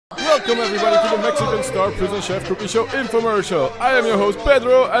Welcome everybody to the Mexican Star Prison Chef Cookie Show infomercial. I am your host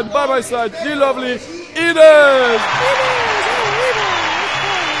Pedro, and by my side the lovely Ines.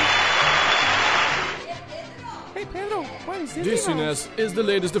 Hey Pedro, what is this? This, Ines, is the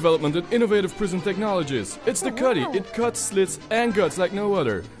latest development in innovative prison technologies. It's the cutty. It cuts, slits, and guts like no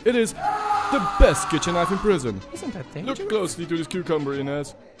other. It is the best kitchen knife in prison. Isn't that dangerous? Look closely to this cucumber,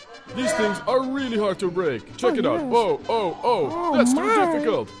 Ines. These things are really hard to break. Check it out. Yes. Whoa, that's too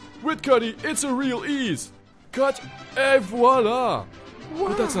difficult. With cutty, it's a real ease. Cut, et voila.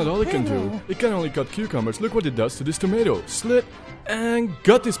 But that's not all it can do. It can only cut cucumbers. Look what it does to this tomato. Slit and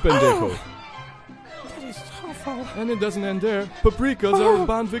gut this pendejo. That is awful. And it doesn't end there. Paprikas are a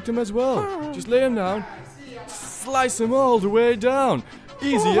bound victim as well. Just lay them down, slice them all the way down.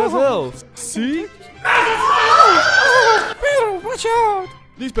 Easy as hell. See? Pedro, watch out!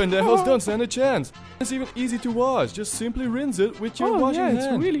 These pendejos don't stand a chance. It's even easy to wash. Just simply rinse it with your washing hand. It's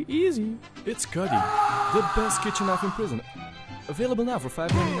really easy. It's Cuddy, the best kitchen knife in prison. Available now for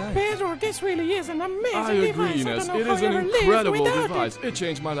 $5.99. Pedro, this really is an amazing I agree, device. Ines. I don't It know is how an I ever lived incredible without device. It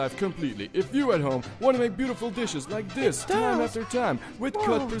changed my life completely. If you at home want to make beautiful dishes like this, It time does. after time, with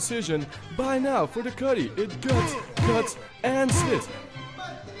cut precision, buy now for the Cuddy. It cuts, and slits.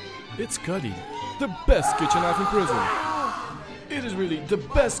 It's Cuddy, the best kitchen knife in prison. It is really the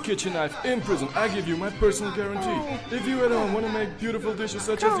best kitchen knife in prison. I give you my personal guarantee. If you at home want to make beautiful dishes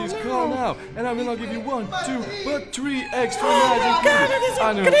such as these, call now, and I will not give you 1, 2, but 3 extra knives included.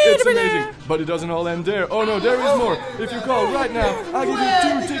 I know, it's amazing, but it doesn't all end there. Oh no, there is more. If you call right now, I'll give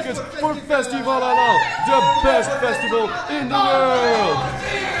you 2 tickets for Festivaaalllaallal, the best festival in the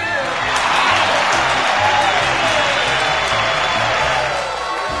world.